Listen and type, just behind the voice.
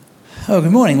Oh,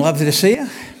 good morning. Lovely to see you,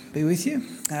 be with you.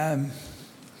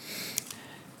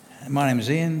 My name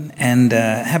is Ian, and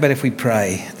how about if we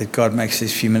pray that God makes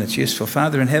these few minutes useful.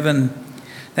 Father in heaven,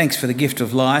 thanks for the gift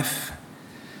of life.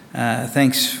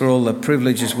 Thanks for all the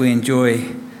privileges we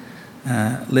enjoy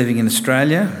living in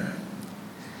Australia.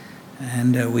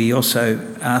 And we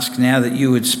also ask now that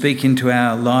you would speak into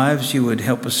our lives, you would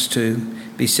help us to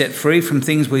be set free from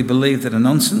things we believe that are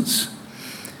nonsense,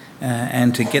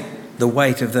 and to get the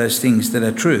weight of those things that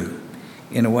are true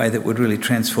in a way that would really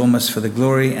transform us for the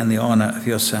glory and the honour of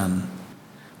your Son.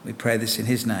 We pray this in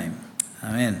his name.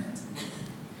 Amen.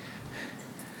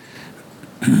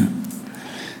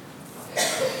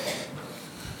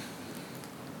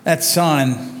 That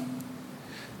sign,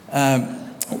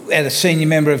 we had a senior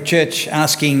member of church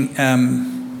asking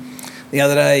the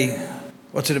other day,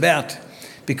 what's it about?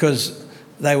 Because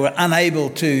they were unable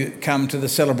to come to the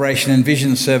celebration and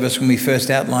vision service when we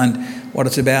first outlined what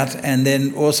it's about, and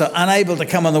then also unable to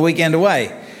come on the weekend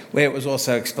away, where it was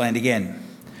also explained again.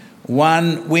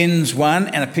 One wins one,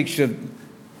 and a picture of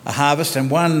a harvest,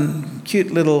 and one cute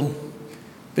little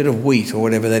bit of wheat or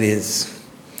whatever that is.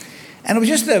 And it was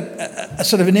just a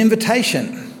sort of an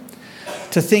invitation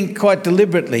to think quite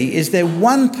deliberately, is there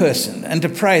one person, and to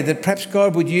pray that perhaps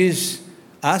God would use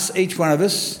us, each one of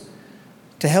us,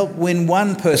 to help win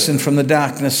one person from the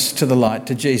darkness to the light,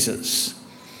 to Jesus.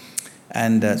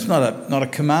 And it's not a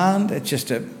command, it's just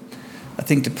a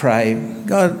thing to pray.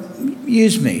 God,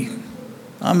 use me.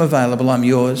 I'm available, I'm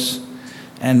yours.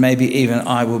 And maybe even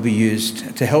I will be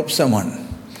used to help someone.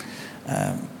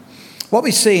 What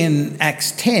we see in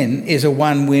Acts 10 is a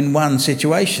one-win-one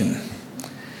situation.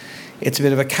 It's a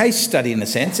bit of a case study in a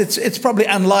sense. It's probably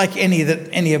unlike any that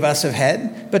any of us have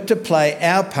had, but to play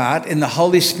our part in the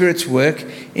Holy Spirit's work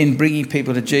in bringing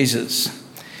people to Jesus.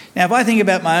 Now, if I think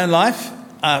about my own life,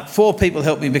 4 people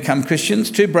helped me become Christians,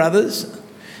 2 brothers,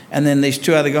 and then these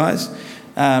 2 other guys.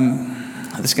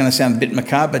 This is going to sound a bit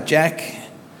macabre, but Jack,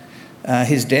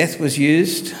 his death was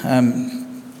used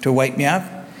to wake me up.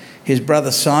 His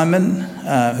brother Simon,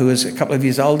 who was a couple of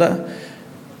years older,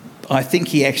 I think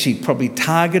he actually probably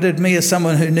targeted me as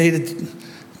someone who needed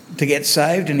to get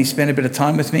saved, and he spent a bit of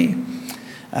time with me.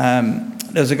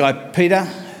 There was a guy, Peter,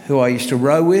 who I used to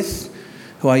row with,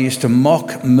 who I used to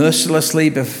mock mercilessly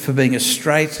for being a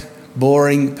straight,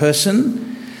 boring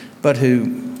person, but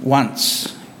who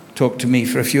once talked to me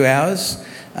for a few hours,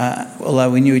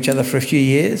 although we knew each other for a few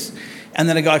years. And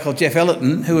then a guy called Jeff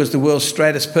Ellerton, who was the world's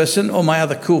straightest person. All my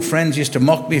other cool friends used to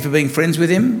mock me for being friends with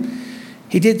him.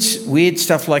 He did weird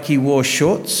stuff like he wore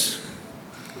shorts.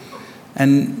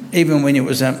 And even when it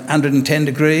was 110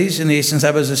 degrees in the eastern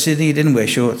suburbs of Sydney, he didn't wear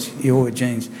shorts. He wore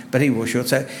jeans, but he wore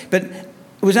shorts. But it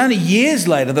was only years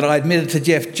later that I admitted to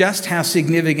Jeff just how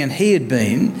significant he had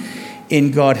been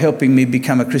in God helping me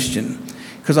become a Christian,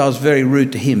 because I was very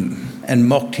rude to him and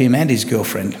mocked him and his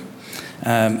girlfriend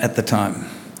at the time.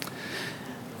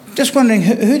 Just wondering,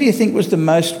 who do you think was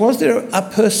there a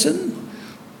person,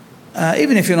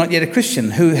 even if you're not yet a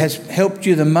Christian, who has helped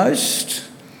you the most,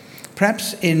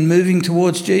 perhaps in moving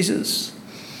towards Jesus,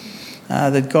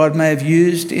 that God may have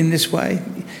used in this way?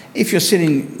 If you're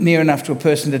sitting near enough to a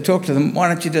person to talk to them, why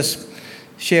don't you just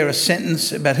share a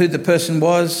sentence about who the person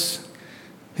was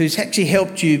who's actually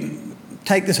helped you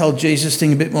take this whole Jesus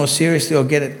thing a bit more seriously or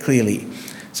get it clearly?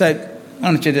 So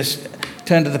why don't you just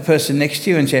turn to the person next to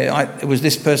you and say, it was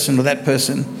this person or that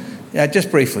person,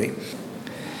 just briefly.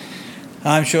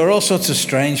 I'm sure all sorts of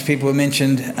strange people were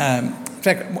mentioned. In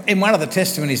fact, in one of the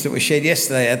testimonies that was shared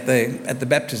yesterday at the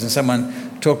baptism,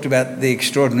 someone talked about the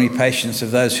extraordinary patience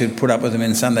of those who'd put up with them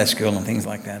in Sunday school and things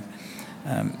like that.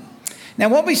 Now,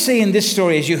 what we see in this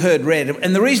story, as you heard read,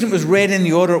 and the reason it was read in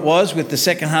the order it was, with the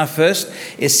second half first,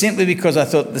 is simply because I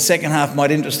thought the second half might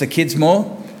interest the kids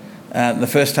more. The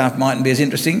first half mightn't be as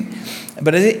interesting.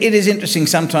 But it is interesting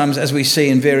sometimes, as we see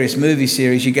in various movie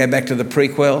series, you go back to the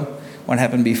prequel, what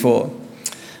happened before.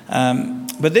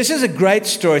 But this is a great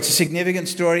story. It's a significant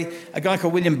story. A guy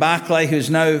called William Barclay, he's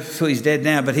dead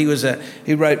now, but he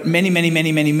wrote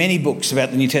many books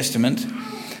about the New Testament.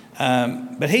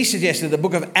 But he suggested the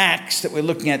book of Acts that we're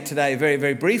looking at today very,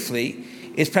 very briefly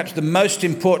is perhaps the most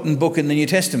important book in the New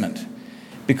Testament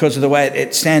because of the way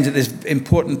it stands at this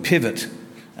important pivot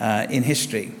in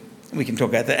history. We can talk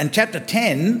about that. And chapter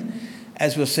 10,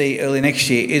 as we'll see early next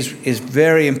year, is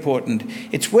very important.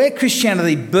 It's where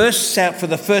Christianity bursts out for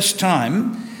the first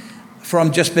time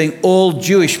from just being all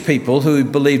Jewish people who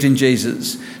believed in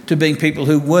Jesus to being people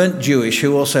who weren't Jewish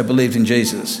who also believed in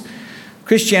Jesus.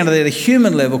 Christianity at a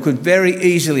human level could very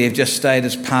easily have just stayed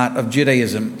as part of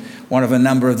Judaism, one of a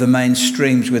number of the main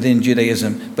streams within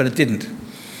Judaism, but it didn't.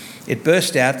 It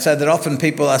burst out so that often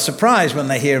people are surprised when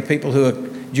they hear of people who are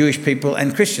Jewish people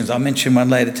and Christians. I'll mention one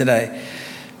later today,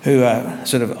 who are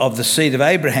sort of the seed of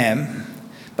Abraham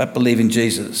but believe in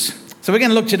Jesus. So we're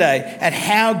going to look today at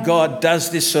how God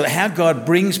does this, how God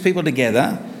brings people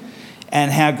together,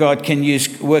 and how God can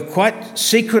work quite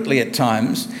secretly at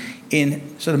times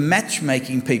in sort of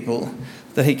matchmaking people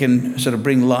that he can sort of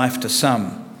bring life to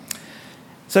some.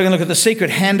 So we're going to look at the secret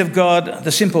hand of God,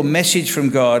 the simple message from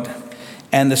God,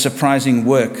 and the surprising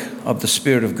work of the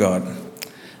Spirit of God.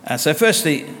 So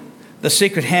firstly, the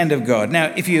secret hand of God.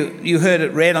 Now, if you heard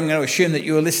it read, I'm going to assume that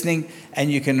you were listening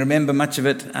and you can remember much of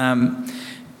it.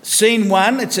 Scene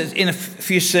 1, it's in a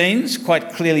few scenes,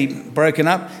 quite clearly broken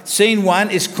up. Scene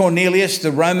 1 is Cornelius,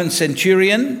 the Roman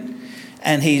centurion,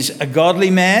 and he's a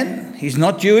godly man. He's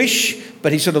not Jewish,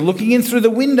 but he's sort of looking in through the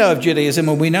window of Judaism.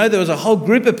 And we know there was a whole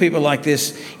group of people like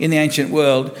this in the ancient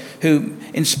world who,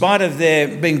 in spite of their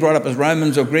being brought up as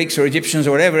Romans or Greeks or Egyptians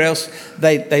or whatever else,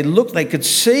 they could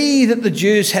see that the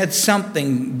Jews had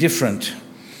something different.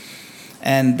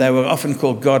 And they were often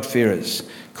called God-fearers.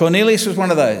 Cornelius was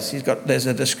one of those. There's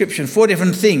a description, 4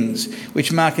 different things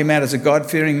which mark him out as a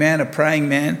God-fearing man, a praying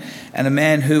man, and a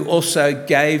man who also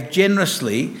gave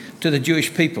generously to the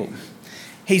Jewish people.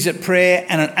 He's at prayer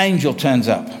and an angel turns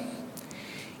up.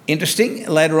 Interesting,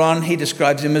 later on he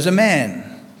describes him as a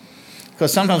man.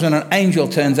 Because sometimes when an angel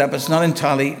turns up, it's not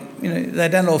entirely, they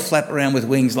don't all flap around with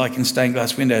wings like in stained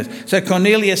glass windows. So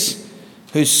Cornelius,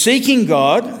 who's seeking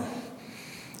God,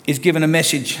 is given a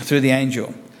message through the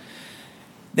angel.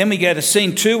 Then we go to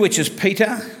scene 2, which is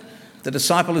Peter, the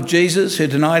disciple of Jesus, who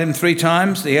denied him 3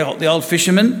 times, the old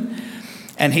fisherman.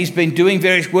 And he's been doing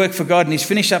various work for God, and he's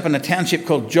finished up in a township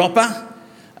called Joppa,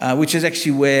 which is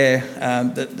actually where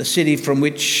the city from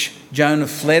which Jonah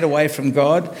fled away from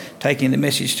God, taking the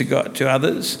message to God to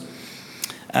others.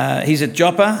 He's at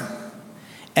Joppa,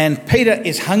 and Peter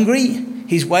is hungry.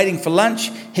 He's waiting for lunch.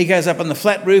 He goes up on the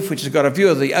flat roof, which has got a view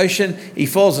of the ocean. He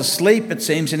falls asleep, it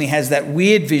seems, and he has that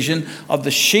weird vision of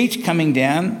the sheet coming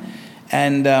down,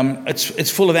 and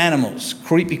it's full of animals,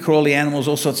 creepy, crawly animals,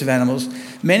 all sorts of animals,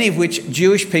 many of which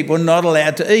Jewish people are not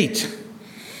allowed to eat.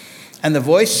 And the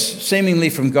voice, seemingly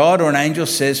from God or an angel,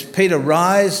 says, "Peter,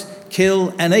 rise,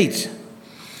 kill and eat."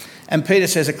 And Peter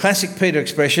says, a classic Peter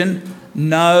expression,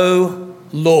 "No,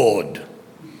 Lord."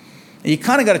 You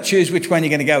kind of got to choose which one you're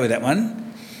going to go with that one.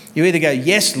 You either go,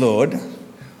 "Yes, Lord,"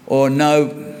 or "No,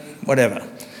 whatever."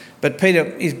 But Peter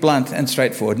is blunt and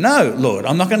straightforward. "No, Lord,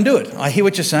 I'm not going to do it. I hear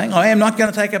what you're saying. I am not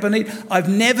going to take up and eat. I've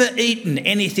never eaten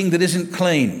anything that isn't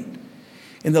clean."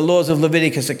 In the laws of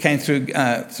Leviticus that came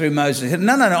through Moses, he said,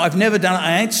 no, I've never done it.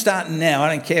 I ain't starting now. I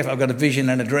don't care if I've got a vision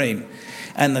and a dream.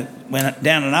 And went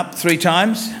down and up 3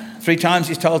 times. 3 times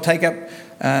he's told, "Take up,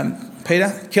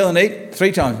 Peter, kill and eat."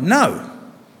 3 times. No,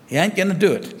 he ain't going to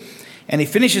do it. And he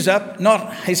finishes up,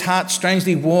 not his heart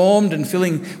strangely warmed and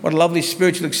feeling what a lovely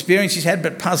spiritual experience he's had,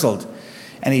 but puzzled.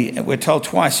 And we're told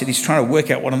twice that he's trying to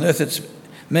work out what on earth it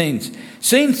means.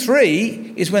 Scene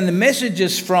 3 is when the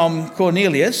messages from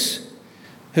Cornelius,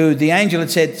 who the angel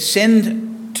had said,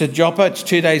 "Send to Joppa, it's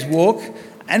 2 days' walk."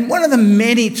 And one of the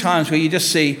many times where you just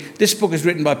see, this book is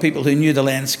written by people who knew the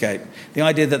landscape. The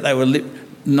idea that they were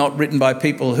not written by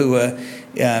people who were,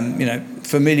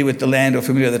 familiar with the land or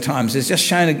familiar with the times is just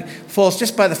shown false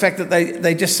just by the fact that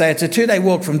they just say it's a 2-day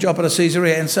walk from Joppa to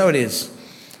Caesarea, and so it is.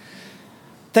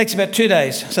 Takes about 2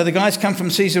 days. So the guys come from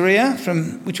Caesarea,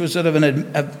 which was sort of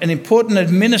an important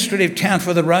administrative town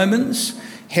for the Romans.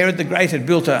 Herod the Great had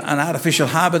built an artificial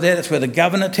harbour there. That's where the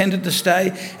governor tended to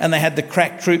stay, and they had the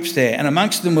crack troops there. And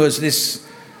amongst them was this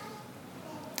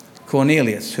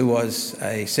Cornelius, who was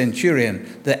a centurion,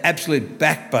 the absolute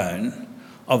backbone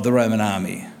of the Roman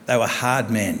army. They were hard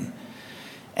men.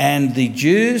 And the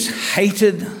Jews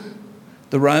hated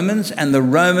the Romans, and the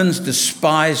Romans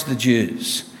despised the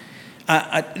Jews.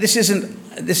 This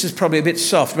is probably a bit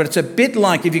soft, but it's a bit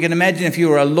like, if you can imagine, if you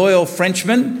were a loyal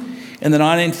Frenchman in the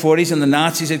 1940s and the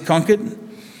Nazis had conquered,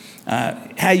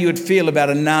 how you would feel about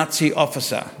a Nazi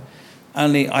officer.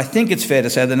 Only I think it's fair to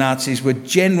say the Nazis were,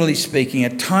 generally speaking, a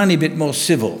tiny bit more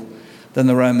civil than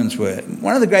the Romans were.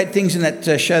 One of the great things in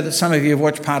that show that some of you have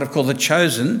watched part of, called The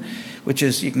Chosen, which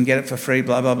is, you can get it for free,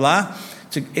 blah, blah, blah.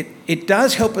 It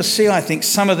does help us see, I think,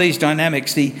 some of these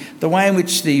dynamics, the way in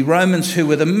which the Romans, who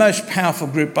were the most powerful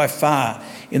group by far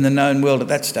in the known world at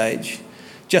that stage,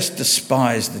 just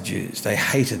despised the Jews. They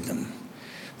hated them.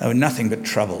 They were nothing but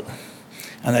trouble.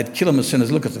 And they'd kill them as soon as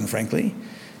look at them, frankly.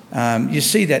 You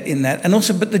see that in that. And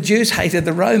also, but the Jews hated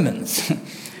the Romans.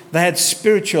 They had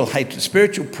spiritual hatred,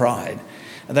 spiritual pride.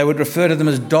 And they would refer to them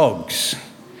as dogs.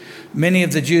 Many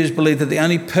of the Jews believed that the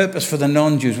only purpose for the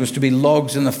non-Jews was to be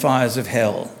logs in the fires of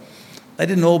hell. They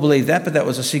didn't all believe that, but that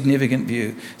was a significant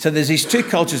view. So there's these two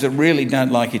cultures that really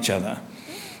don't like each other.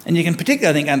 And you can particularly,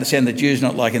 I think, understand the Jews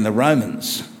not liking the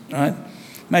Romans, right?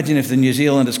 Imagine if the New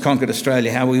Zealanders conquered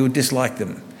Australia, how we would dislike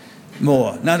them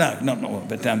more. No, not more,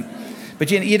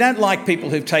 but you don't like people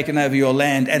who've taken over your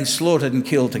land and slaughtered and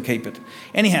killed to keep it.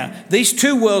 Anyhow, these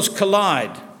two worlds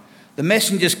collide. The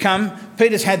messengers come.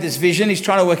 Peter's had this vision. He's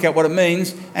trying to work out what it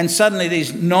means. And suddenly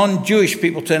these non-Jewish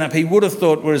people turn up he would have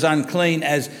thought were as unclean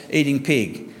as eating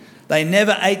pig. They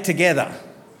never ate together.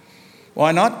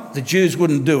 Why not? The Jews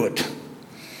wouldn't do it.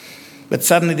 But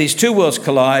suddenly these two worlds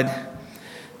collide.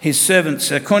 His servants,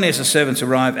 Cornelius' servants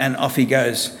arrive, and off he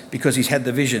goes because he's had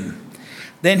the vision.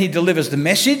 Then he delivers the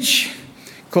message.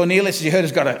 Cornelius, as you heard,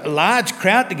 has got a large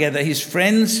crowd together, his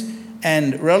friends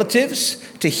and relatives,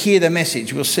 to hear the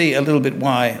message. We'll see a little bit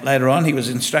why later on. He was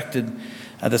instructed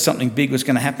that something big was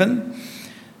going to happen.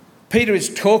 Peter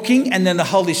is talking, and then the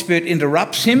Holy Spirit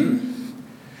interrupts him.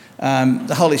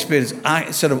 The Holy Spirit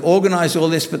has sort of organised all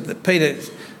this, but Peter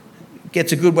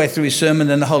gets a good way through his sermon,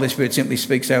 then the Holy Spirit simply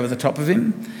speaks over the top of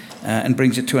him and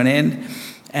brings it to an end.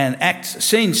 And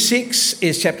scene 6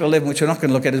 is chapter 11, which we're not going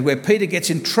to look at, is where Peter gets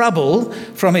in trouble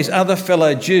from his other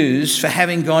fellow Jews for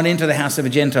having gone into the house of a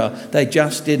Gentile. They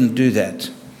just didn't do that.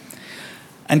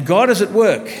 And God is at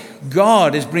work.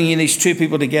 God is bringing these two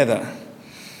people together.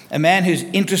 A man who's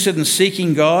interested in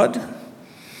seeking God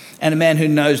and a man who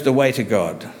knows the way to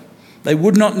God. They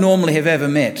would not normally have ever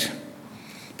met.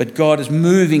 But God is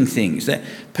moving things.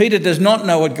 Peter does not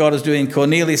know what God is doing in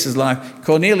Cornelius' life.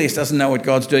 Cornelius doesn't know what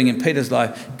God's doing in Peter's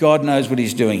life. God knows what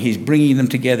he's doing. He's bringing them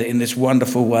together in this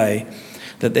wonderful way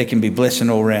that there can be blessing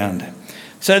all round.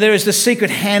 So there is the secret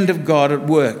hand of God at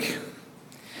work.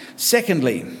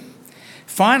 Secondly,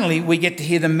 finally, we get to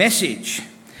hear the message.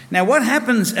 Now, what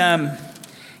happens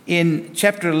in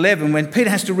chapter 11 when Peter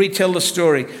has to retell the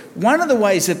story? One of the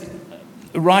ways that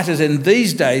writers in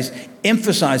these days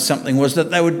emphasised something was that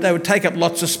they would take up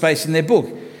lots of space in their book.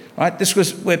 Right? This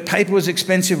was where paper was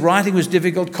expensive, writing was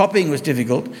difficult, copying was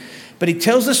difficult. But he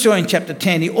tells the story in chapter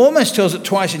 10. He almost tells it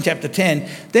twice in chapter 10.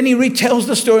 Then he retells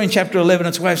the story in chapter 11.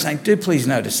 It's a way of saying, do please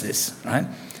notice this. Right?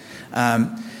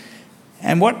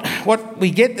 And what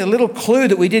we get, the little clue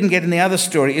that we didn't get in the other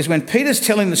story, is when Peter's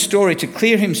telling the story to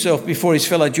clear himself before his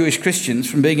fellow Jewish Christians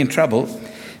from being in trouble,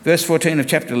 verse 14 of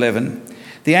chapter 11,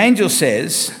 the angel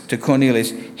says to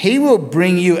Cornelius, he will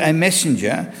bring you a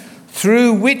messenger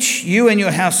through which you and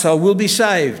your household will be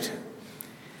saved.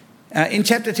 In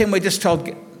chapter 10, we're just told,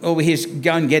 all we hear is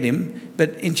go and get him.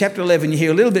 But in chapter 11, you hear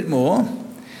a little bit more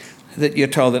that you're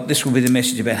told that this will be the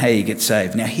message about how you get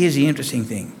saved. Now, here's the interesting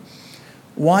thing.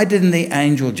 Why didn't the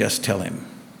angel just tell him?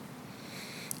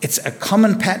 It's a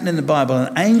common pattern in the Bible.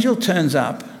 An angel turns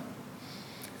up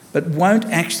but won't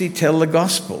actually tell the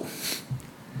gospel.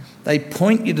 They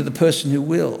point you to the person who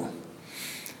will.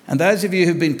 And those of you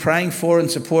who've been praying for and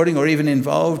supporting or even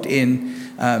involved in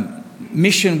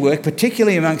mission work,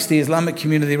 particularly amongst the Islamic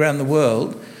community around the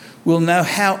world, will know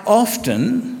how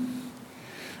often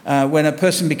when a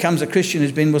person becomes a Christian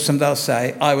who's been Muslim, they'll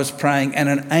say, I was praying and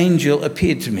an angel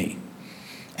appeared to me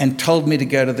and told me to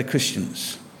go to the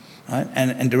Christians, right?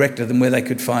 and directed them where they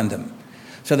could find them.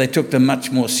 So they took them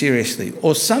much more seriously.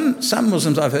 Or some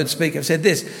Muslims I've heard speak have said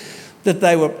this, that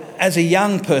they were, as a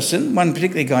young person, one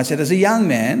particular guy said, as a young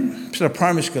man, sort of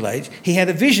primary school age, he had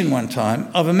a vision one time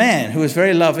of a man who was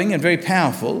very loving and very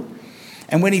powerful.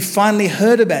 And when he finally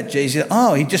heard about Jesus,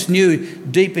 he just knew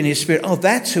deep in his spirit,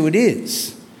 that's who it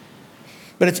is.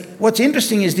 But what's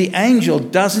interesting is the angel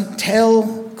doesn't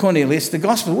tell Cornelius the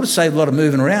gospel. It would have saved a lot of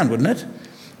moving around, wouldn't it?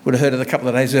 Would have heard it a couple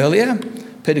of days earlier.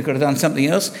 Peter could have done something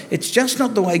else. It's just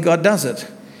not the way God does it.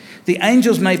 The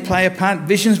angels may play a part,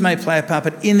 visions may play a part,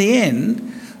 but in the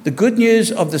end, the good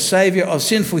news of the Saviour of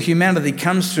sinful humanity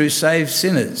comes through saved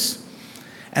sinners.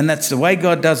 And that's the way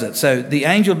God does it. So the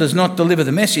angel does not deliver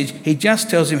the message, he just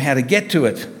tells him how to get to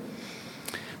it.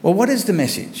 Well, what is the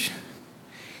message?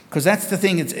 Because that's the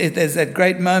thing, there's that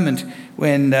great moment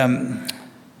when,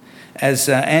 as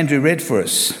Andrew read for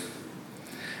us,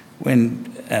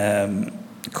 when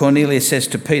Cornelius says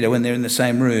to Peter when they're in the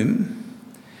same room,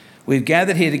 we've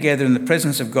gathered here together in the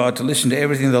presence of God to listen to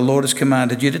everything the Lord has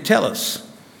commanded you to tell us.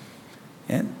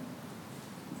 Yeah?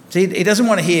 See, he doesn't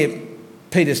want to hear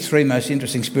Peter's 3 most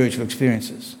interesting spiritual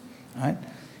experiences. Right?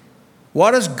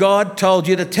 What has God told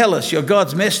you to tell us? You're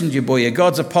God's messenger boy, you're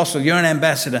God's apostle, you're an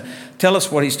ambassador. Tell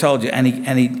us what he's told you. And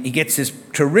he gets this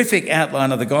terrific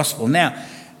outline of the gospel. Now,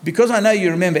 because I know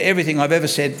you remember everything I've ever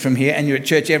said from here, and you're at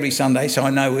church every Sunday, so I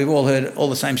know we've all heard all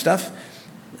the same stuff.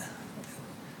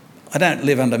 I don't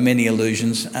live under many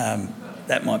illusions.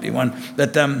 That might be one.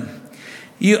 But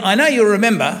I know you'll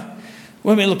remember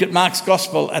when we looked at Mark's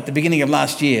Gospel at the beginning of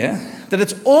last year, that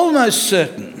it's almost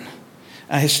certain,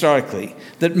 historically,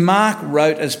 that Mark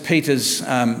wrote as Peter's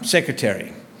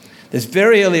secretary. There's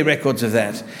very early records of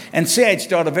that. And C.H.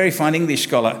 Dodd, a very fine English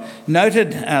scholar,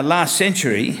 noted last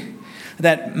century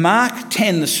that Mark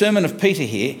 10, the sermon of Peter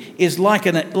here, is like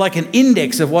an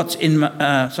index of what's in...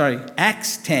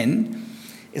 Acts 10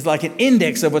 is like an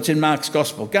index of what's in Mark's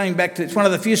Gospel. Going back to... It's one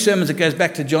of the few sermons that goes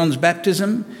back to John's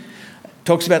baptism.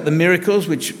 Talks about the miracles,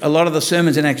 which a lot of the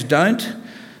sermons in Acts don't.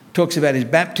 Talks about his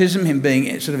baptism, him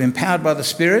being sort of empowered by the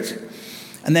Spirit.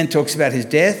 And then talks about his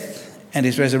death and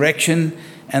his resurrection,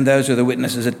 and those are the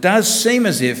witnesses. It does seem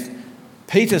as if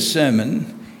Peter's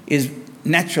sermon is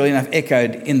naturally enough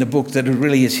echoed in the book, that it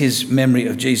really is his memory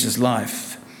of Jesus'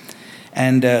 life.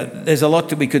 And there's a lot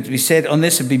that could be said on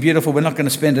this. It'd be beautiful. We're not going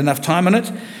to spend enough time on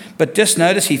it. But just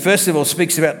notice he first of all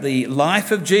speaks about the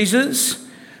life of Jesus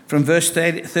from verse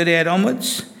 38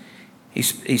 onwards. He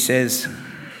says,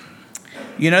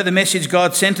 "You know the message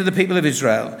God sent to the people of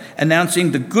Israel,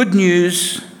 announcing the good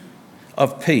news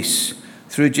of peace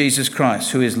through Jesus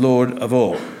Christ, who is Lord of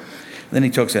all." Then he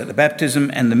talks about the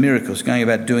baptism and the miracles, going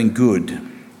about doing good.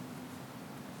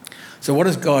 So what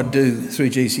does God do through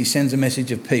Jesus? He sends a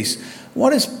message of peace.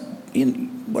 What does he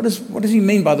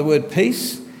mean by the word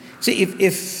peace? See,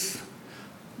 if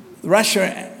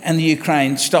Russia and the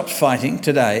Ukraine stopped fighting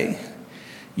today,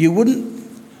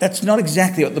 that's not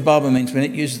exactly what the Bible means when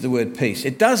it uses the word peace.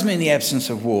 It does mean the absence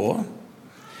of war,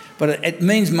 but it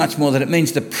means much more than it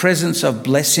means the presence of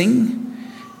blessing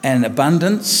and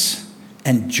abundance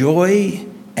and joy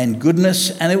and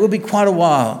goodness, and it will be quite a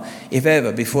while, if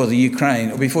ever, before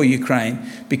Ukraine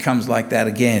becomes like that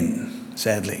again,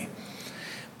 sadly.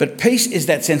 But peace is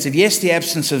that sense of, yes, the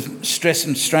absence of stress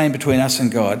and strain between us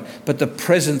and God, but the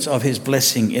presence of his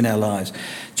blessing in our lives.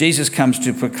 Jesus comes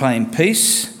to proclaim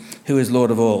peace, who is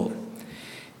Lord of all.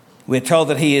 We're told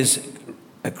that he is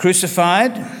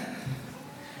crucified,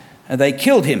 and they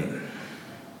killed him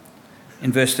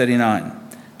in verse 39.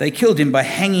 They killed him by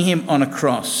hanging him on a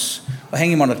cross, or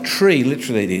hanging him on a tree,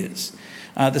 literally it is.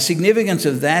 The significance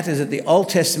of that is that the Old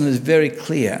Testament is very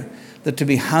clear that to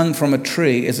be hung from a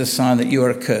tree is a sign that you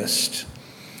are accursed.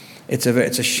 It's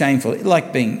a shameful,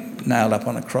 like being nailed up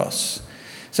on a cross.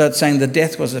 So it's saying the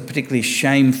death was a particularly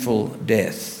shameful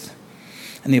death.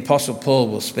 And the Apostle Paul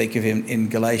will speak of him in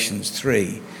Galatians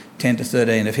 3, 10 to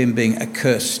 13, of him being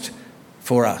accursed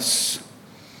for us.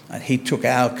 And he took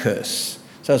our curse.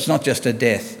 So it's not just a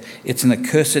death, it's an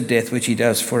accursed death which he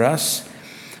does for us.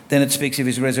 Then it speaks of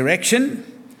his resurrection.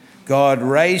 God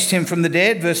raised him from the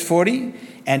dead, verse 40,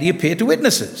 and he appeared to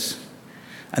witnesses.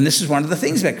 And this is one of the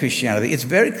things about Christianity. It's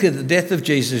very clear that the death of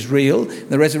Jesus is real,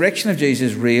 the resurrection of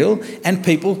Jesus is real, and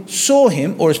people saw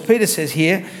him, or as Peter says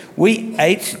here, we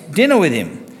ate dinner with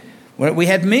him. We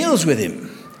had meals with him.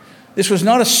 This was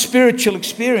not a spiritual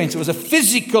experience, it was a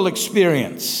physical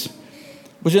experience.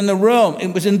 It was in the realm,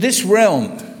 it was in this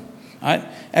realm, right?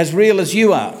 As real as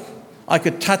you are. I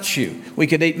could touch you. We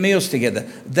could eat meals together.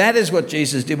 That is what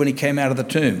Jesus did when he came out of the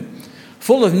tomb.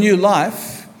 Full of new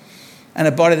life and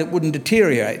a body that wouldn't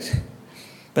deteriorate.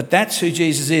 But that's who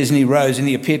Jesus is, and he rose and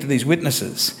he appeared to these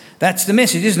witnesses. That's the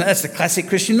message, isn't it? That's the classic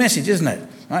Christian message, isn't it?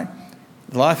 Right?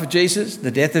 The life of Jesus,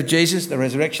 the death of Jesus, the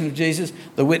resurrection of Jesus,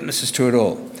 the witnesses to it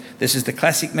all. This is the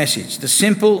classic message, the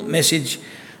simple message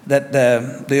that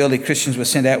the early Christians were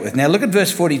sent out with. Now look at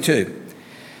verse 42.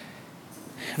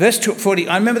 Verse 40,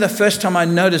 I remember the first time I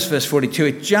noticed verse 42,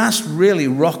 it just really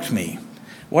rocked me.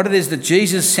 What it is that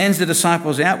Jesus sends the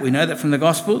disciples out, we know that from the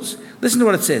Gospels. Listen to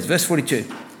what it says, verse 42.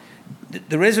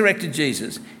 The resurrected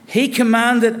Jesus, he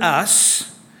commanded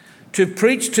us to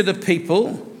preach to the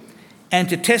people and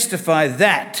to testify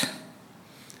that.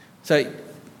 So,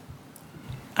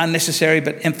 unnecessary,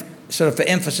 but sort of for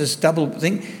emphasis, double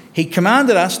thing. He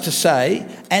commanded us to say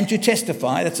and to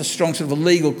testify. That's a strong sort of a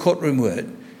legal courtroom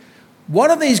word. What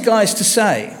are these guys to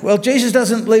say? Well, Jesus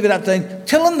doesn't leave it up to them.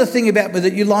 Tell them the thing about me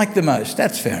that you like the most.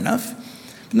 That's fair enough.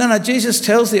 No, Jesus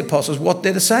tells the apostles what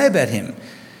they're to say about him.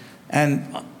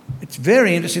 And it's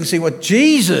very interesting to see what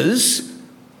Jesus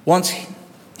wants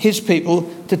his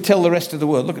people to tell the rest of the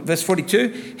world. Look at verse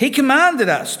 42. He commanded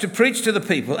us to preach to the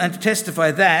people and to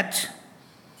testify that,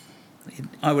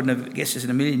 I wouldn't have guessed this in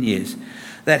a million years,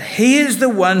 that he is the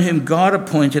one whom God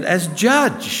appointed as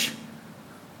judge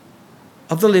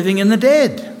of the living and the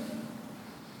dead.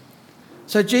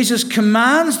 So Jesus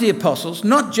commands the apostles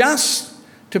not just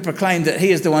to proclaim that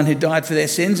he is the one who died for their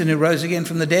sins and who rose again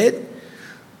from the dead.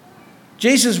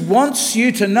 Jesus wants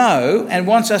you to know and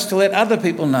wants us to let other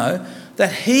people know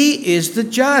that he is the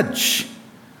judge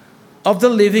of the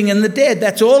living and the dead.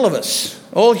 That's all of us.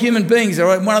 All human beings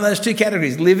are in one of those two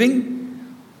categories, living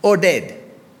or dead.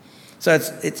 So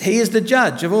he is the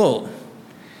judge of all.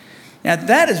 Now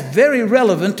that is very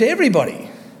relevant to everybody.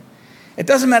 It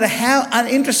doesn't matter how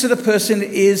uninterested a person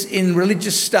is in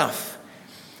religious stuff.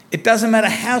 It doesn't matter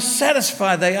how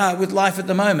satisfied they are with life at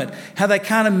the moment, how they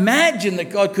can't imagine that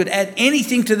God could add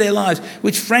anything to their lives,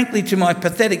 which frankly, to my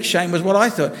pathetic shame, was what I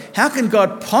thought. How can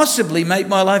God possibly make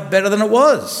my life better than it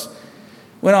was?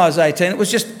 When I was 18, it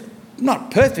was just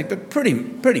not perfect, but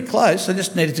pretty close. I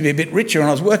just needed to be a bit richer, and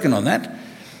I was working on that.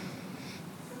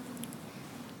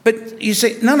 But you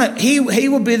see, no, he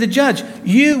will be the judge.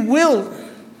 You will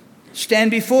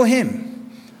stand before him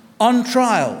on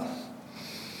trial.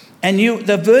 And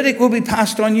the verdict will be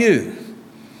passed on you,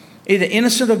 either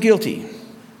innocent or guilty,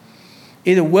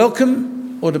 either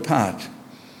welcome or depart.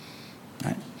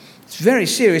 Right? It's very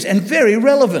serious and very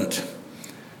relevant.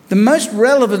 The most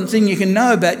relevant thing you can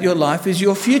know about your life is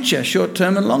your future,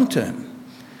 short-term and long-term.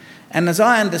 And as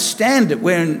I understand it,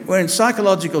 we're in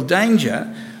psychological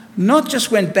danger, not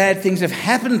just when bad things have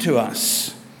happened to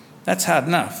us, that's hard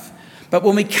enough, but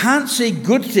when we can't see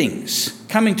good things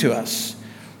coming to us,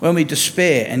 when we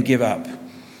despair and give up.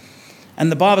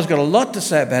 And the Bible's got a lot to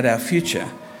say about our future.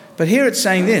 But here it's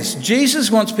saying this: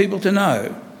 Jesus wants people to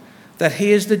know that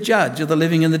he is the judge of the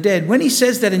living and the dead. When he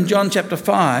says that in John chapter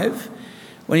 5,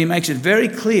 when he makes it very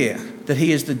clear that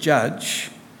he is the judge,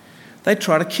 they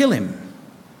try to kill him.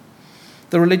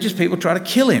 The religious people try to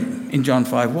kill him in John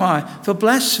 5. Why? For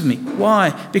blasphemy.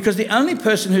 Why? Because the only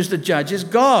person who's the judge is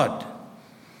God.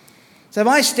 So if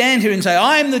I stand here and say,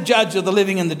 I am the judge of the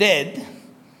living and the dead,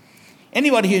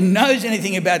 anybody who knows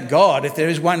anything about God, if there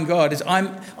is one God,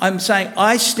 I'm saying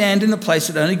I stand in the place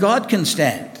that only God can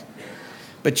stand.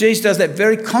 But Jesus does that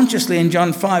very consciously in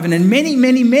John 5 and in many,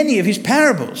 many, many of his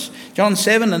parables. John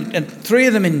 7 and 3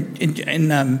 of them in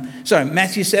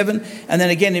Matthew 7 and then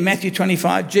again in Matthew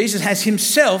 25. Jesus has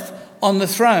himself on the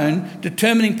throne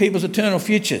determining people's eternal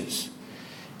futures.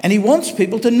 And he wants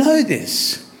people to know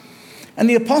this. And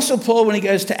the Apostle Paul, when he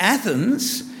goes to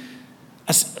Athens,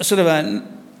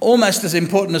 almost as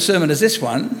important a sermon as this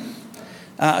one,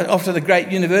 off to the great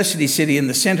university city in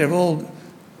the centre of all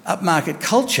upmarket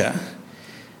culture,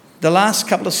 the last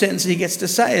couple of sentences he gets to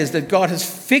say is that God has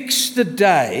fixed the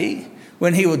day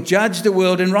when he will judge the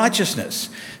world in righteousness.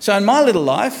 So in my little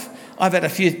life, I've had a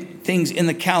few things in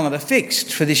the calendar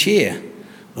fixed for this year.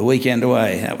 The weekend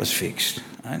away, that was fixed.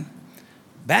 Right?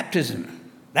 Baptism,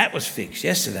 that was fixed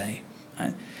yesterday.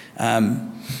 Right?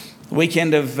 The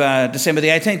weekend of December the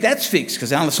 18th, that's fixed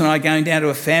because Alice and I are going down to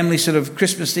a family sort of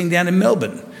Christmas thing down in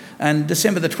Melbourne. And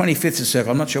December the 25th is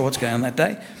circle. I'm not sure what's going on that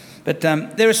day. But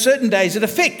there are certain days that are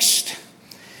fixed.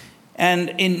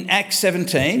 And in Acts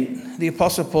 17, the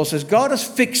Apostle Paul says, God has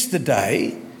fixed the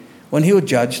day when he will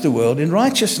judge the world in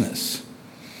righteousness.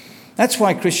 That's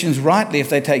why Christians rightly, if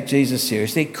they take Jesus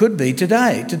seriously, it could be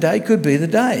today. Today could be the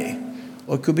day.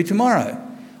 Or it could be tomorrow.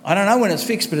 I don't know when it's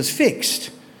fixed, but it's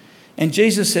fixed. And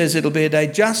Jesus says it'll be a day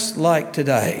just like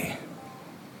today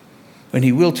when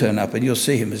he will turn up and you'll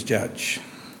see him as judge.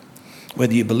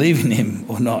 Whether you believe in him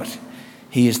or not,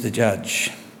 he is the judge.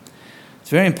 It's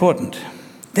very important.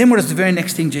 Then what is the very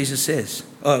next thing Jesus says?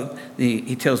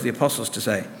 He tells the apostles to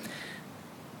say.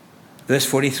 Verse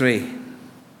 43.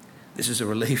 This is a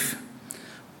relief.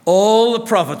 All the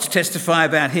prophets testify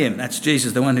about him. That's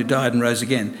Jesus, the one who died and rose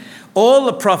again. All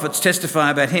the prophets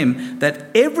testify about him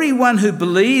that everyone who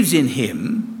believes in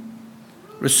him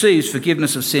receives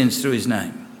forgiveness of sins through his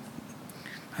name.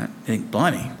 You think,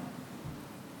 blimey,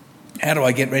 how do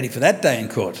I get ready for that day in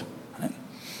court?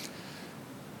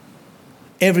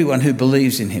 Everyone who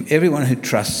believes in him, everyone who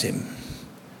trusts him,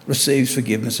 receives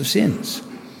forgiveness of sins.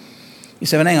 You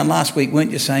say, well, hang on, last week weren't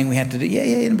you saying we had to do...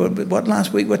 Yeah, but what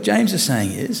last week, what James is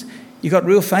saying is, you got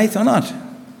real faith or not?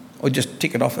 Or just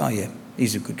tick it off, oh yeah,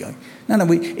 he's a good guy.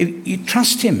 No, you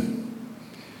trust him.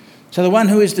 So the one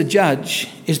who is the judge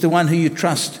is the one who you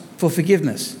trust for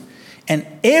forgiveness. And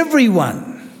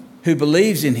everyone who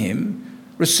believes in him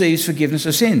receives forgiveness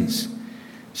of sins.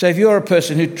 So if you're a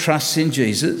person who trusts in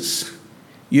Jesus,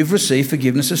 you've received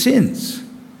forgiveness of sins.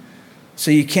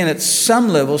 So you can at some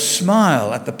level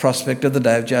smile at the prospect of the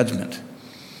day of judgment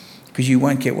because you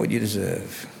won't get what you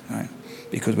deserve, right?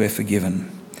 Because we're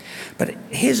forgiven. But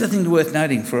here's the thing worth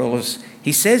noting for all of us.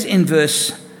 He says in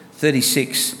verse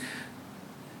 36,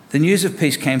 the news of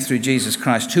peace came through Jesus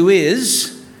Christ, who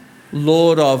is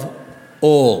Lord of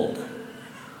all.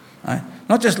 Right?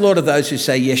 Not just Lord of those who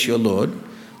say, yes, you're Lord.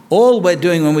 All we're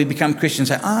doing when we become Christians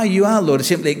say, you are Lord, is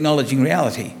simply acknowledging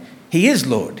reality. He is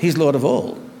Lord. He's Lord of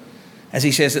all. As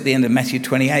he says at the end of Matthew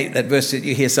 28, that verse that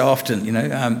you hear so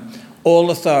often, all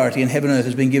authority in heaven and earth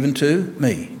has been given to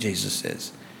me, Jesus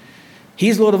says. He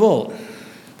is Lord of all.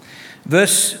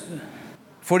 Verse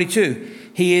 42,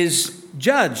 he is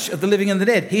judge of the living and the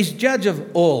dead. He's judge of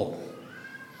all.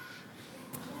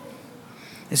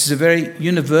 This is a very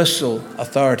universal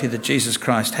authority that Jesus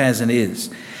Christ has and is.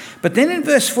 But then in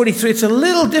verse 43, it's a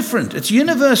little different. It's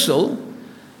universal,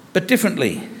 but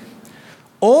differently.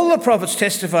 All the prophets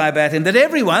testify about him, that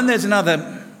everyone, there's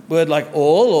another word like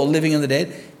all or living and the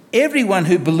dead, everyone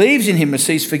who believes in him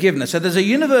receives forgiveness. So there's a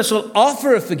universal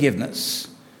offer of forgiveness,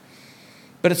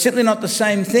 but it's simply not the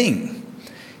same thing.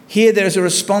 Here there is a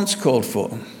response called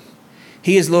for.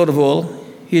 He is Lord of all,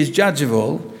 he is judge of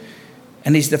all,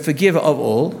 and he's the forgiver of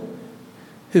all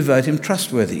who vote him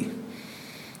trustworthy.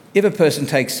 If a person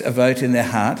takes a vote in their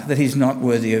heart that he's not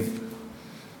worthy of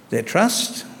their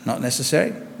trust, not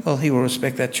necessary, well, he will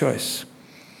respect that choice.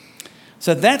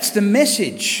 So that's the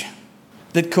message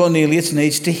that Cornelius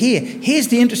needs to hear. Here's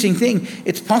the interesting thing.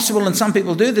 It's possible, and some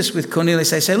people do this with Cornelius,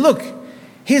 they say, look,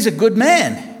 here's a good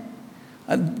man.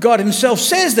 God himself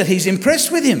says that he's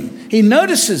impressed with him. He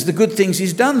notices the good things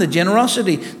he's done, the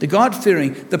generosity, the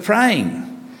God-fearing, the praying.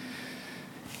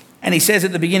 And he says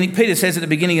at the beginning, Peter says at the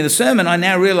beginning of the sermon, I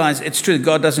now realise it's true that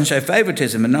God doesn't show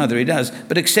favouritism, and neither he does,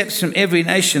 but accepts from every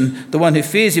nation the one who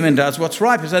fears him and does what's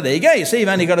right. So there you go. You see, you've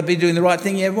only got to be doing the right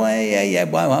thing. You've got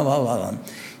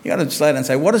to slow down and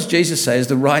say, what does Jesus say is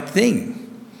the right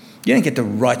thing? You don't get to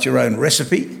write your own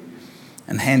recipe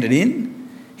and hand it in.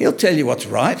 He'll tell you what's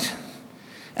right.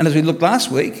 And as we looked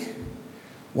last week,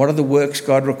 what are the works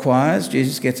God requires?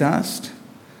 Jesus gets asked.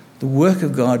 The work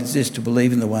of God is this, to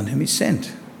believe in the one whom he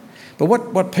sent. But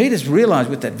what Peter's realised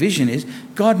with that vision is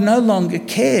God no longer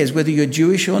cares whether you're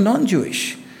Jewish or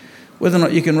non-Jewish, whether or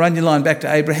not you can run your line back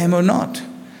to Abraham or not.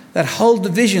 That whole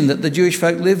division that the Jewish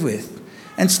folk live with,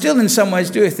 and still in some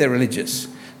ways do if they're religious,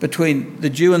 between the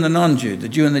Jew and the non-Jew, the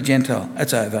Jew and the Gentile,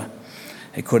 that's over,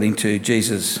 according to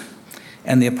Jesus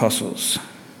and the apostles.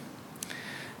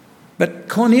 But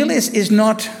Cornelius is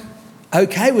not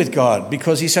okay with God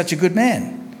because he's such a good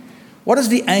man. What does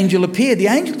the angel appear? The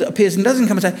angel appears and doesn't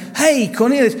come and say, hey,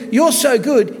 Cornelius, you're so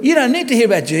good, you don't need to hear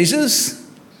about Jesus.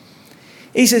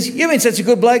 He says, you've been such a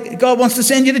good bloke, God wants to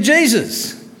send you to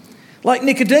Jesus. Like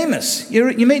Nicodemus.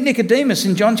 You meet Nicodemus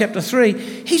in John chapter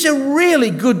 3. He's a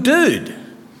really good dude.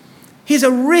 He's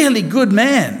a really good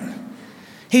man.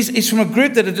 He's from a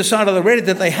group that have decided already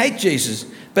that they hate Jesus.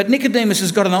 But Nicodemus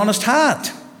has got an honest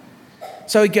heart.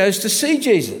 So he goes to see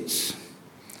Jesus.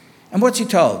 And what's he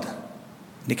told?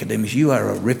 Nicodemus, you are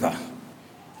a ripper.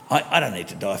 I don't need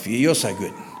to die for you. You're so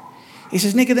good. He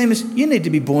says, Nicodemus, you need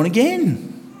to be born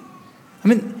again. I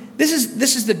mean, this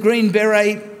is the green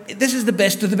beret. This is the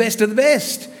best of the best of the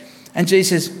best. And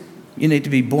Jesus says, you need to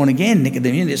be born again,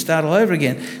 Nicodemus. You need to start all over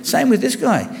again. Same with this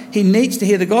guy. He needs to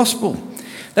hear the gospel.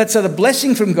 That's so the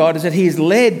blessing from God is that he is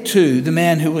led to the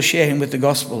man who will share him with the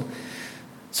gospel.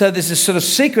 So there's this sort of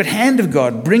secret hand of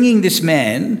God bringing this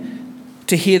man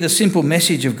to hear the simple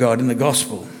message of God in the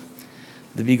gospel,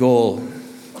 the big all.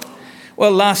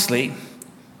 Well, lastly,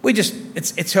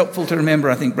 it's helpful to remember,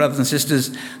 I think, brothers and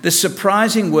sisters, the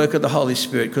surprising work of the Holy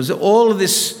Spirit, because all of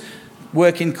this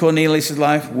work in Cornelius'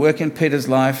 life, work in Peter's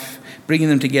life, bringing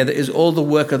them together is all the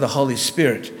work of the Holy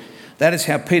Spirit. That is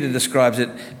how Peter describes it,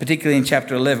 particularly in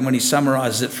chapter 11 when he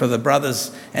summarises it for the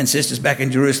brothers and sisters back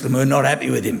in Jerusalem who are not happy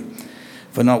with him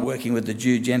for not working with the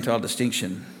Jew-Gentile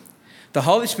distinction. The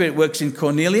Holy Spirit works in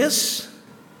Cornelius.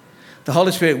 The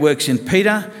Holy Spirit works in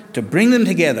Peter to bring them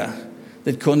together,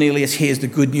 that Cornelius hears the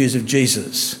good news of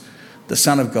Jesus, the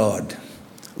Son of God,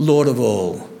 Lord of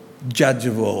all, Judge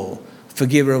of all,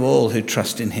 Forgiver of all who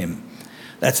trust in him.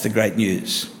 That's the great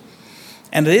news.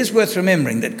 And it is worth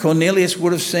remembering that Cornelius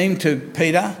would have seemed to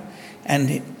Peter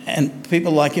and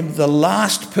people like him the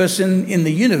last person in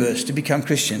the universe to become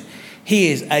Christian. He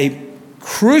is a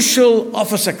crucial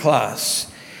officer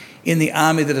class in the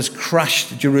army that has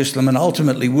crushed Jerusalem and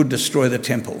ultimately would destroy the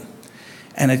temple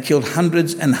and had killed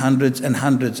hundreds and hundreds and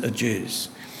hundreds of Jews.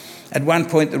 At one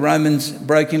point, the Romans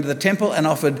broke into the temple and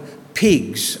offered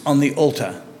pigs on the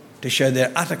altar to show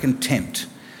their utter contempt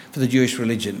for the Jewish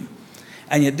religion.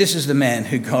 And yet this is the man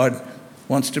who God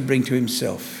wants to bring to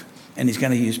himself, and he's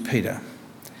going to use Peter.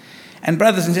 And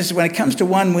brothers and sisters, when it comes to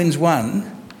one wins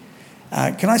one,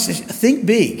 can I say, think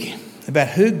big about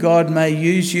who God may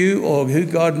use you or who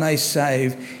God may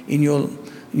save in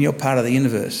your part of the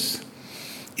universe.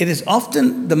 It is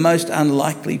often the most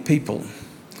unlikely people.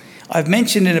 I've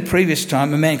mentioned in a previous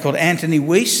time a man called Anthony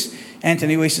Weiss.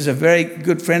 Anthony Weiss is a very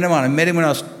good friend of mine. I met him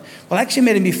I actually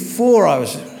met him before I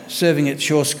was serving at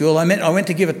Shaw School. I went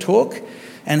to give a talk,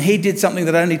 and he did something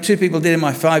that only 2 people did in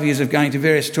my 5 years of going to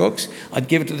various talks. I'd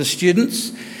give it to the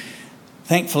students.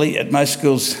 Thankfully, at most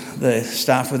schools, the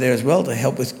staff were there as well to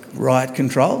help with riot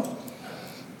control.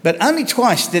 But only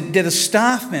twice did a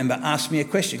staff member ask me a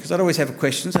question, because I'd always have a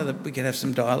question so that we could have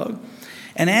some dialogue.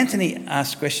 And Anthony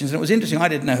asked questions, and it was interesting. I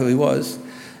didn't know who he was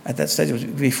at that stage. It was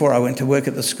before I went to work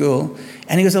at the school.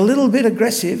 And he was a little bit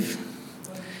aggressive.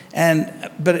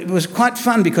 But it was quite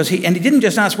fun because he didn't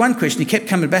just ask one question, he kept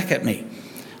coming back at me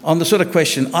on the sort of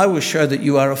question, I will show that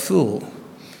you are a fool.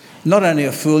 Not only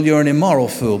a fool, you're an immoral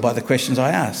fool by the questions I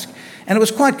ask. And it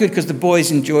was quite good because the boys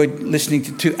enjoyed listening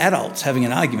to two adults having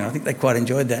an argument. I think they quite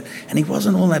enjoyed that. And he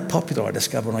wasn't all that popular, I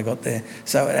discovered when I got there.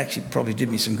 So it actually probably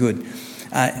did me some good.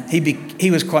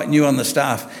 He was quite new on the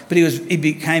staff, but he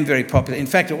became very popular. In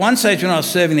fact, at one stage when I was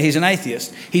serving there, he's an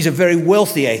atheist. He's a very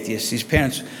wealthy atheist. His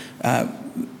parents,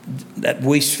 that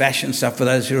Weiss fashion stuff, for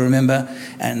those who remember,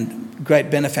 and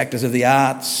great benefactors of the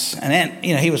arts. And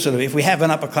he was sort of, if we have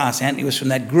an upper class, Anthony was from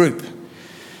that group.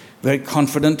 Very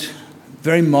confident,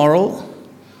 very moral.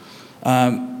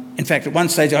 In fact, at one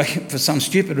stage, for some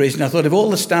stupid reason, I thought if all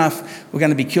the staff were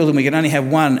going to be killed and we could only have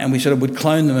one and we sort of would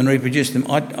clone them and reproduce them,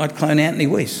 I'd clone Anthony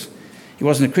Weiss. He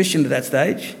wasn't a Christian at that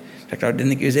stage. In fact, I didn't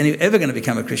think he was ever going to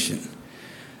become a Christian.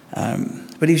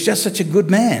 But he was just such a good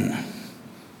man.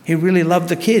 He really loved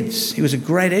the kids. He was a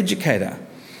great educator.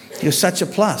 He was such a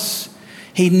plus.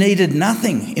 He needed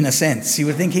nothing, in a sense. You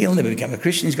would think he'll never become a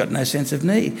Christian. He's got no sense of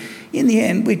need. In the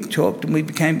end, we talked and we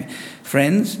became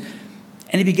friends.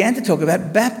 And he began to talk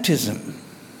about baptism.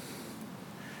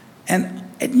 And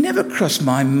it never crossed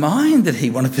my mind that he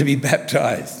wanted to be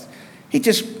baptised.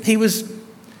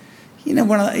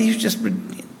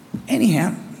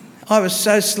 Anyhow, I was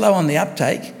so slow on the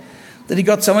uptake that he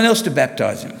got someone else to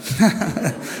baptise him.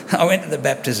 I went to the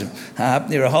baptism up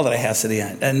near a holiday house that he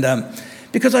owned. And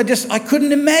because I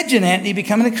couldn't imagine Anthony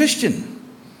becoming a Christian.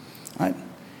 Right?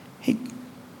 He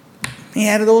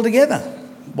had it all together.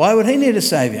 Why would he need a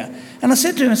saviour? And I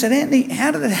said to him, Anthony,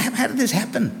 how did this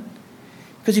happen?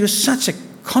 Because he was such a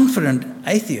confident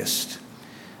atheist.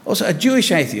 Also a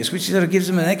Jewish atheist, which sort of gives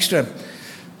him an extra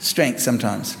strength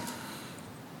sometimes.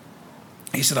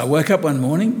 He said, I woke up one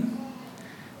morning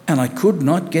and I could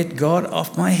not get God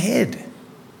off my head.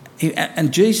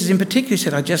 And Jesus in particular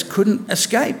said, I just couldn't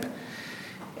escape.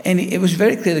 And it was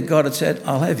very clear that God had said,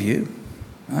 I'll have you.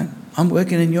 Right? I'm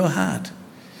working in your heart.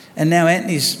 And now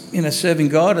Anthony's, serving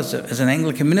God as an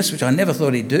Anglican minister, which I never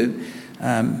thought he'd do,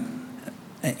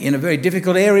 in a very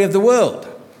difficult area of the world.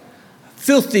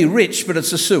 Filthy rich, but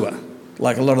it's a sewer,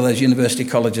 like a lot of those university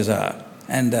colleges are.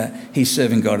 And he's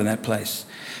serving God in that place.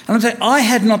 And I'm saying,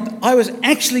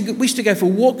 we used to go for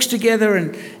walks together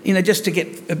and, just to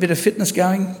get a bit of fitness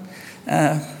going.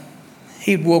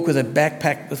 He'd walk with a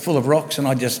backpack full of rocks and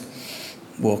I'd just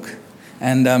walk.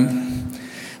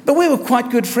 But we were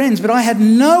quite good friends, but I had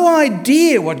no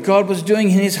idea what God was doing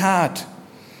in his heart.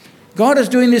 God is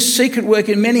doing this secret work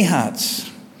in many hearts.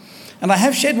 And I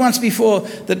have shared once before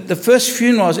that the first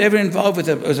funeral I was ever involved with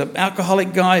was an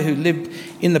alcoholic guy who lived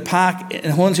in the park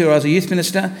in Hornsey where I was a youth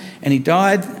minister, and he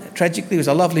died tragically. He was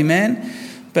a lovely man.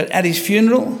 But at his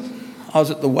funeral, I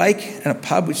was at the wake in a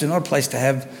pub, which is not a place to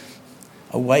have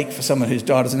a wake for someone who's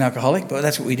died as an alcoholic, but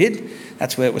that's what we did.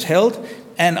 That's where it was held.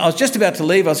 And I was just about to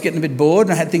leave. I was getting a bit bored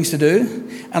and I had things to do.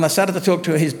 And I started to talk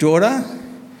to his daughter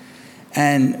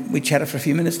and we chatted for a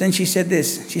few minutes. Then she said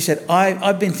this. She said,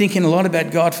 I've been thinking a lot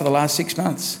about God for the last 6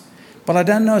 months, but I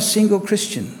don't know a single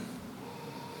Christian.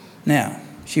 Now,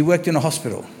 she worked in a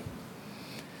hospital.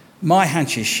 My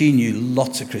hunch is she knew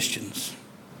lots of Christians.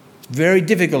 Very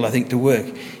difficult, I think, to work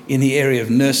in the area of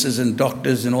nurses and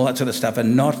doctors and all that sort of stuff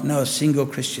and not know a single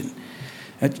Christian.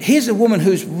 Here's a woman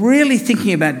who's really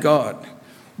thinking about God,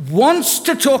 wants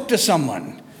to talk to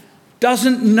someone,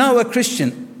 doesn't know a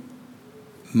Christian.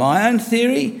 My own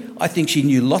theory, I think she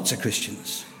knew lots of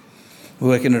Christians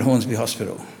working at Hornsby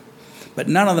Hospital, but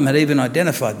none of them had even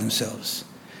identified themselves.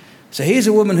 So here's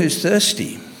a woman who's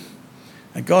thirsty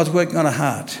and God's working on her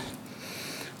heart.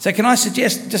 So can I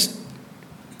suggest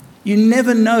you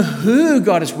never know who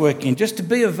God is working in, just to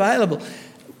be available.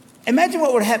 Imagine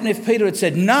what would happen if Peter had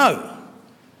said no,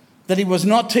 that he was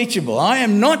not teachable. I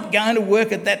am not going to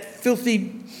work at that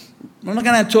filthy, I'm not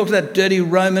going to talk to that dirty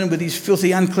Roman with his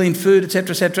filthy unclean food, etc.,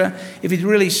 etc. If he'd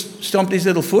really stomped his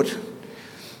little foot,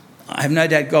 I have no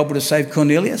doubt God would have saved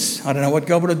Cornelius. I don't know what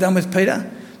God would have done with Peter,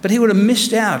 but he would have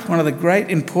missed out one of the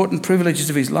great important privileges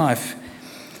of his life.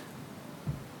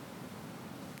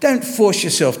 Don't force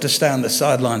yourself to stay on the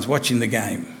sidelines watching the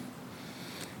game,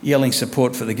 yelling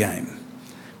support for the game,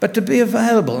 but to be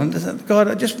available. And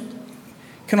God,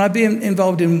 can I be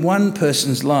involved in one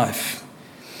person's life?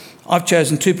 I've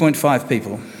chosen 2.5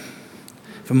 people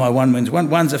for my one wins.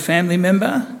 One's a family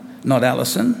member, not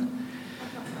Alison.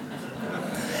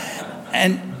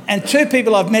 And And two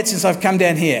people I've met since I've come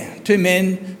down here, two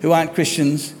men who aren't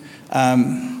Christians,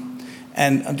 and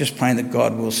I'm just praying that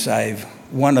God will save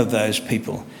one of those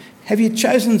people. Have you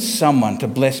chosen someone to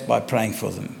bless by praying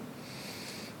for them?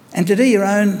 And to do your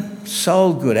own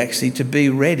soul good, actually, to be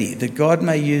ready, that God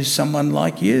may use someone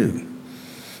like you.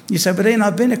 You say, but Ian,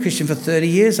 I've been a Christian for 30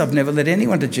 years. I've never led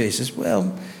anyone to Jesus.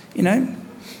 Well,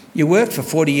 you worked for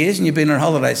 40 years and you've been on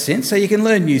holiday since, so you can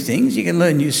learn new things, you can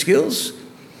learn new skills.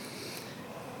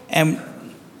 And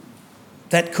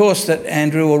that course that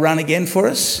Andrew will run again for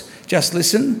us, Just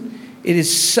Listen, it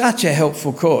is such a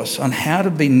helpful course on how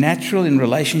to be natural in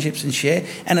relationships and share.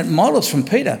 And it models from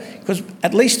Peter, because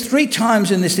at least 3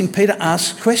 times in this thing, Peter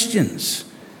asks questions.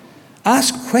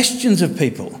 Ask questions of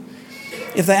people.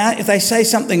 If they say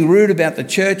something rude about the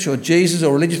church or Jesus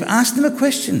or religion, ask them a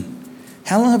question.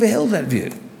 How long have you held that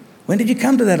view? When did you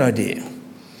come to that idea?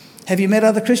 Have you met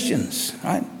other Christians?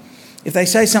 Right? If they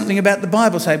say something about the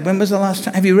Bible, say, when was the last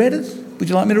time? Have you read it? Would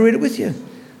you like me to read it with you?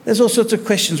 There's all sorts of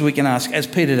questions we can ask, as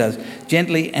Peter does,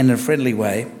 gently and in a friendly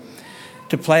way,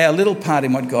 to play our little part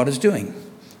in what God is doing.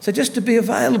 So just to be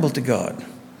available to God.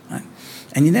 Right?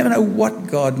 And you never know what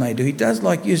God may do. He does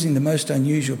like using the most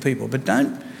unusual people, but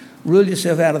don't rule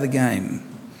yourself out of the game.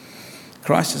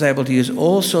 Christ is able to use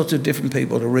all sorts of different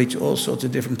people to reach all sorts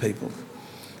of different people.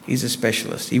 He's a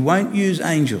specialist. He won't use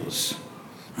angels.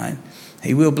 Right?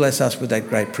 He will bless us with that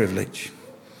great privilege.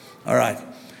 All right.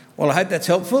 Well, I hope that's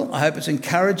helpful. I hope it's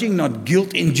encouraging, not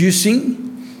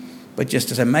guilt-inducing, but just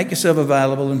to say, make yourself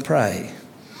available and pray.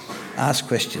 Ask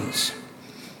questions.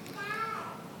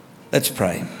 Let's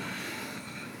pray.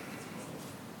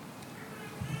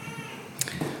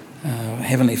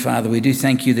 Heavenly Father, we do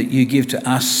thank you that you give to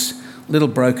us, little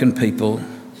broken people,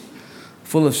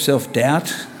 full of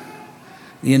self-doubt,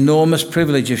 the enormous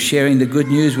privilege of sharing the good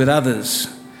news with others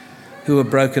who are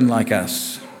broken like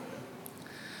us.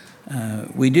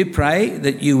 We do pray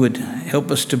that you would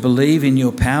help us to believe in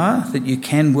your power, that you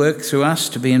can work through us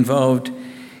to be involved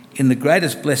in the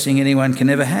greatest blessing anyone can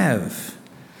ever have,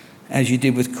 as you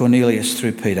did with Cornelius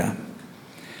through Peter.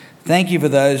 Thank you for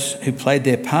those who played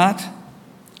their part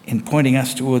in pointing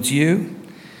us towards you,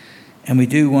 and we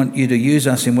do want you to use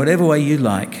us in whatever way you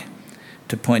like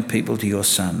to point people to your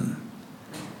Son.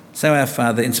 So, our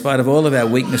Father, in spite of all of our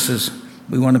weaknesses,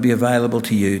 we want to be available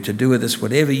to you to do with us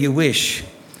whatever you wish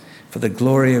for the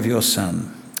glory of your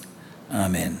Son.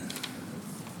 Amen.